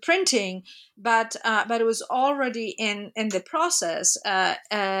printing, but it was already in the process.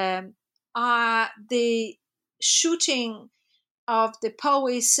 The shooting of the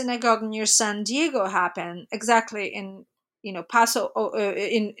Poway synagogue near San Diego happened exactly in in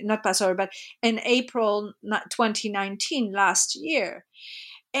April 2019, last year.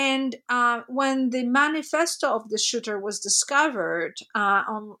 And when the manifesto of the shooter was discovered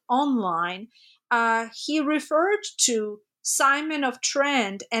online, he referred to Simon of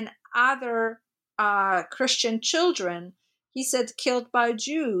Trent and other Christian children, he said, killed by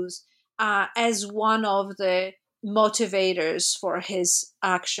Jews, as one of the motivators for his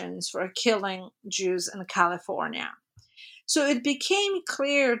actions for killing Jews in California. So it became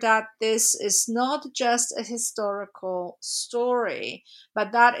clear that this is not just a historical story,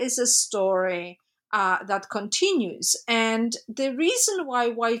 but that is a story that continues. And the reason why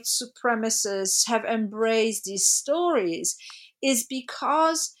white supremacists have embraced these stories is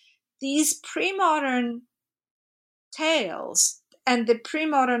because these pre-modern tales and the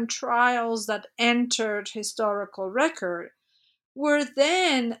pre-modern trials that entered historical record were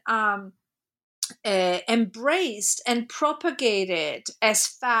then embraced and propagated as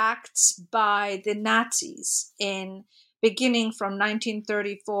facts by the Nazis beginning from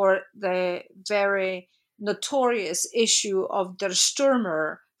 1934, the very notorious issue of Der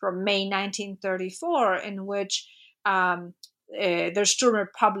Stürmer from May 1934, in which Der Stürmer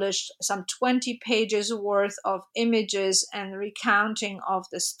published some 20 pages worth of images and recounting of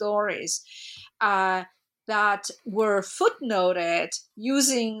the stories that were footnoted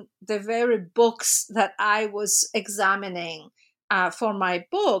using the very books that I was examining for my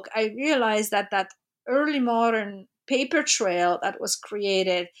book. I realized that early modern paper trail that was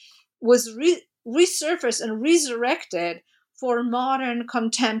created was resurfaced and resurrected for modern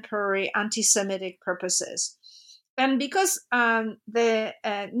contemporary anti-Semitic purposes. And because the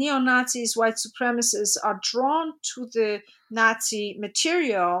neo-Nazis, white supremacists, are drawn to the Nazi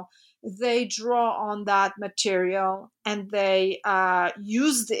material, they draw on that material and they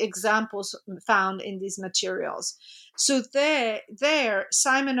use the examples found in these materials. So there,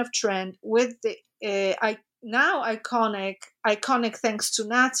 Simon of Trent, with the now iconic thanks to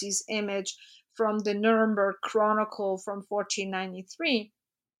Nazis image from the Nuremberg Chronicle from 1493,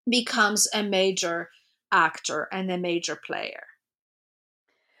 becomes a major actor and a major player.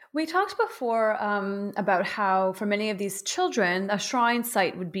 We talked before about how for many of these children, a shrine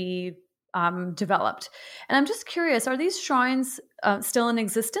site would be developed. And I'm just curious, are these shrines still in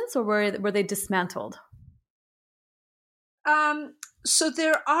existence, or were they dismantled? So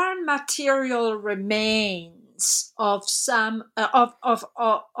there are material remains of some of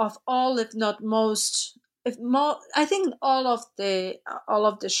all, if not most, I think all of the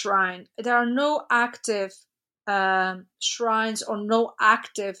shrine. There are no active shrines or no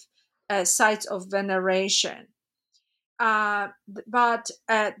active sites of veneration, but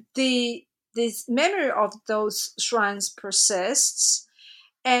this memory of those shrines persists.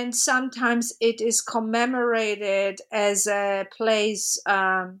 And sometimes it is commemorated as a place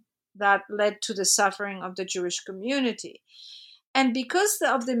that that led to the suffering of the Jewish community. And because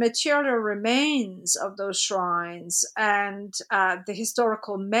of the material remains of those shrines and the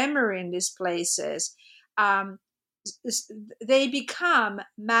historical memory in these places, they become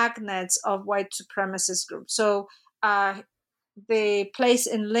magnets of white supremacist groups. So the place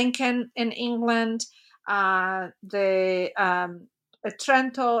in Lincoln in England, the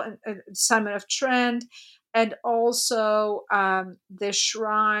Trento, Simon of Trent, and also the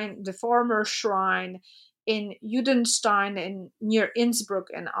shrine, the former shrine in Judenstein near Innsbruck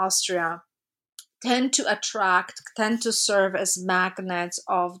in Austria, tend to serve as magnets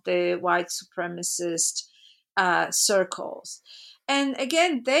of the white supremacist circles. And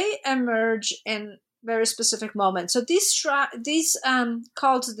again, they emerge in very specific moments. So these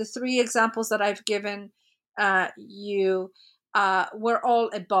cults, the three examples that I've given you, were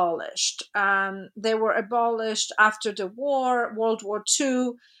all abolished. They were abolished after the war, World War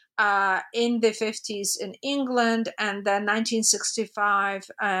II, in the 50s in England, and then 1965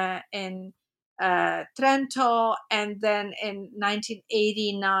 in Trento, and then in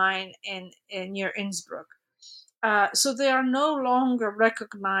 1989 in near Innsbruck. So they are no longer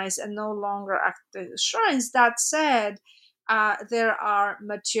recognized and no longer active shrines. That said, there are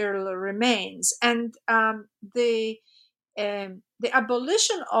material remains, and the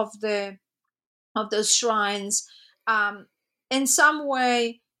abolition of those shrines in some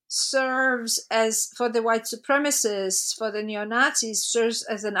way serves as, for the white supremacists, for the neo-Nazis, serves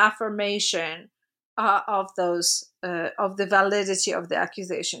as an affirmation of the validity of the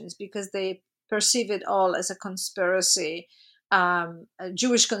accusations, because they perceive it all as a conspiracy, a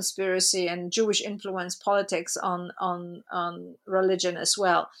Jewish conspiracy, and Jewish influence politics on religion as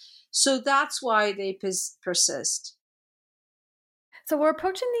well. So that's why they persist. So we're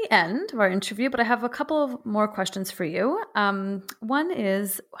approaching the end of our interview, but I have a couple of more questions for you. One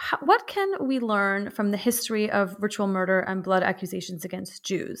is, what can we learn from the history of ritual murder and blood accusations against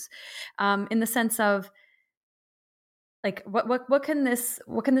Jews, in the sense of, like, what can this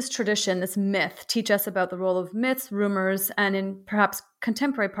tradition, this myth, teach us about the role of myths, rumors, and in perhaps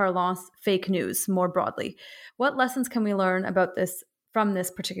contemporary parlance, fake news more broadly? What lessons can we learn about this from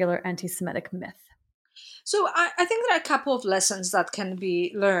this particular anti-Semitic myth? So I think there are a couple of lessons that can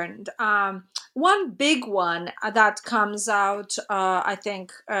be learned. One big one that comes out,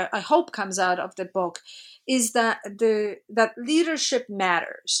 I hope comes out of the book, is that leadership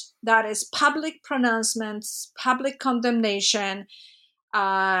matters. That is, public pronouncements, public condemnation,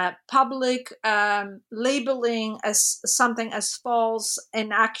 public labeling as something as false,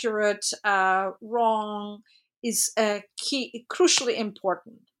 inaccurate, wrong, is crucially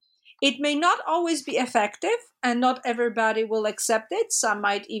important. It may not always be effective, and not everybody will accept it. Some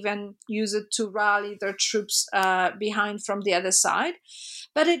might even use it to rally their troops behind from the other side.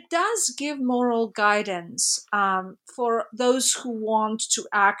 But it does give moral guidance for those who want to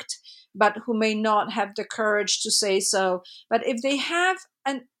act, but who may not have the courage to say so. But if they have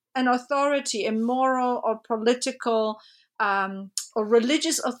an authority, a moral or political or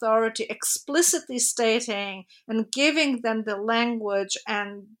religious authority explicitly stating and giving them the language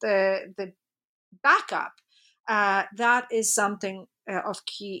and the backup, that is something of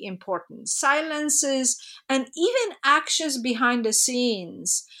key importance. Silences and even actions behind the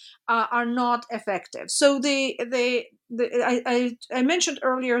scenes are not effective. So I mentioned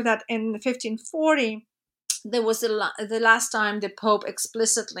earlier that in 1540, there was the last time the Pope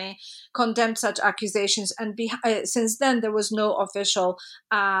explicitly condemned such accusations, and since then there was no official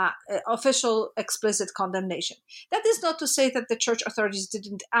explicit condemnation. That is not to say that the church authorities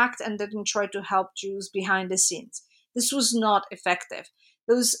didn't act and didn't try to help Jews behind the scenes. This was not effective.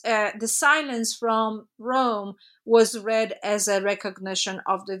 The silence from Rome was read as a recognition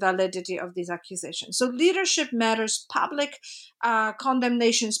of the validity of these accusations. So leadership matters. Public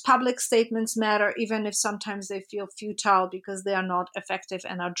condemnations, public statements matter, even if sometimes they feel futile because they are not effective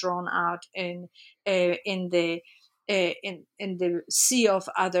and are drawn out in the sea of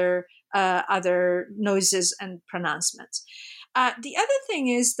other noises and pronouncements. The other thing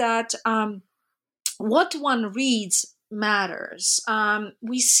is that what one reads matters.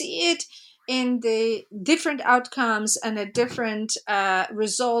 We see it in the different outcomes and the different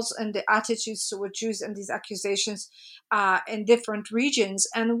results and the attitudes toward Jews and these accusations in different regions.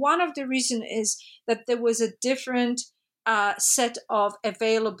 And one of the reasons is that there was a different set of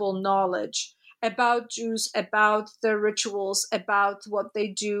available knowledge about Jews, about their rituals, about what they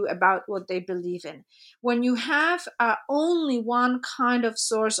do, about what they believe in. When you have only one kind of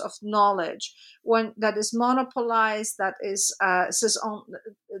source of knowledge, one that is monopolized, that is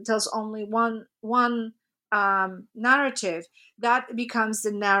tells only one narrative, that becomes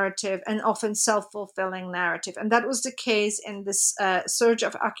the narrative, and often self-fulfilling narrative. And that was the case in this surge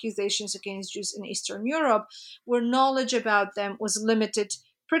of accusations against Jews in Eastern Europe, where knowledge about them was limited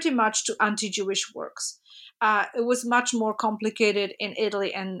pretty much to anti-Jewish works. It was much more complicated in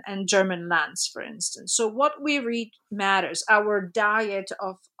Italy and German lands, for instance. So what we read matters. Our diet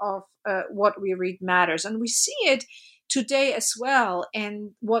of what we read matters. And we see it today as well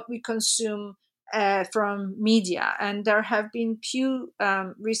in what we consume from media. And there have been Pew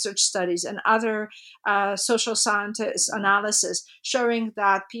research studies and other social scientists analysis showing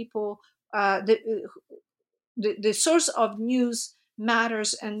that people, the source of news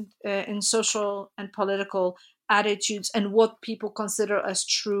matters in social and political attitudes and what people consider as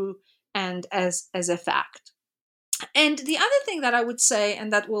true and as a fact. And the other thing that I would say,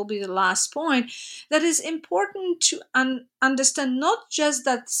 and that will be the last point, that is important to understand not just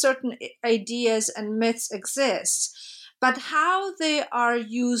that certain ideas and myths exist, but how they are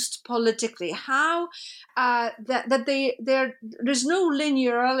used politically, how there's no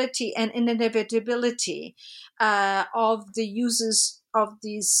linearity and inevitability of the uses of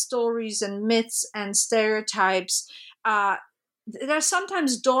these stories and myths and stereotypes. They're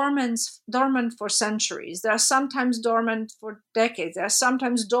sometimes dormant for centuries. They're sometimes dormant for decades. They're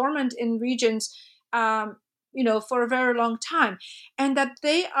sometimes dormant in regions, for a very long time, and that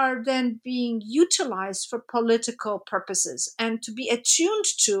they are then being utilized for political purposes. And to be attuned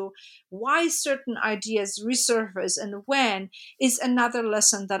to why certain ideas resurface and when is another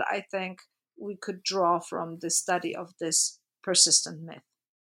lesson that I think we could draw from the study of this persistent myth.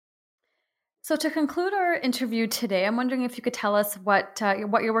 So to conclude our interview today, I'm wondering if you could tell us what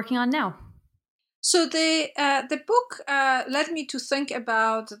you're working on now. So the book led me to think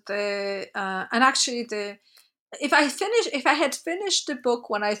about if I had finished the book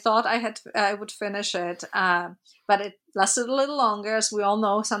when I thought I would finish it, but it lasted a little longer, as we all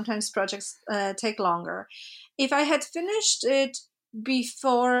know. Sometimes projects take longer. If I had finished it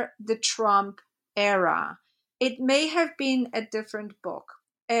before the Trump era, it may have been a different book.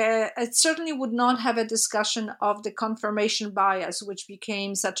 It certainly would not have a discussion of the confirmation bias, which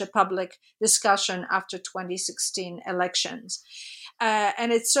became such a public discussion after 2016 elections.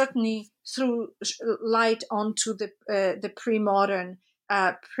 And it certainly threw light onto the pre-modern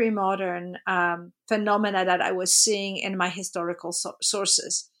phenomena that I was seeing in my historical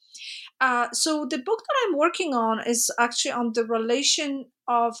sources. So the book that I'm working on is actually on the relation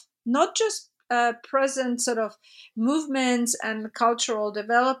of not just present sort of movements and cultural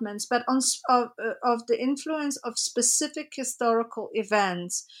developments, but of the influence of specific historical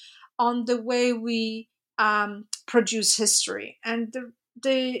events on the way we produce history. And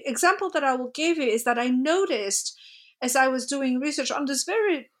the example that I will give you is that I noticed as I was doing research on this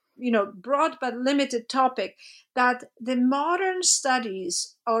very broad but limited topic, that the modern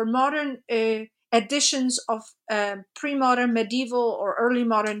studies or modern editions of pre-modern, medieval, or early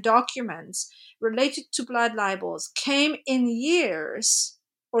modern documents related to blood libels came in years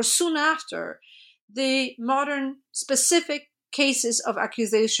or soon after the modern specific cases of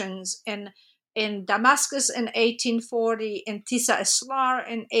accusations in Damascus in 1840, in Tisa Eslar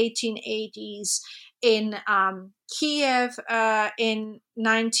in 1880s, in Kiev in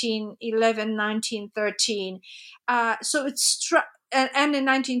 1911, 1913. So it's and in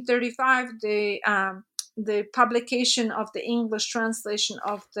 1935, the publication of the English translation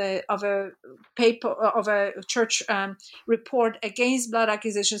of a paper of a church report against blood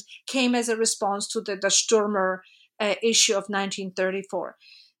accusations came as a response to the Der Stürmer issue of 1934.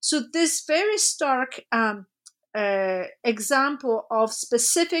 So this very stark example of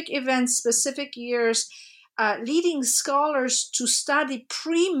specific events, specific years, leading scholars to study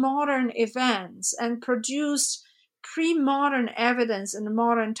pre-modern events and produce pre-modern evidence in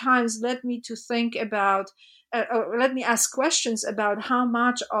modern times led me to think about, or let me ask questions about how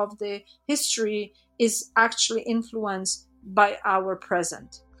much of the history is actually influenced by our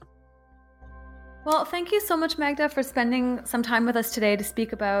present. Well, thank you so much, Magda, for spending some time with us today to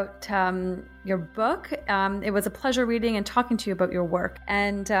speak about your book. It was a pleasure reading and talking to you about your work.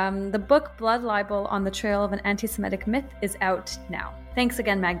 And the book, Blood Libel on the Trail of an Anti-Semitic Myth, is out now. Thanks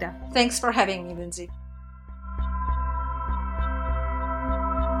again, Magda. Thanks for having me, Lindsay.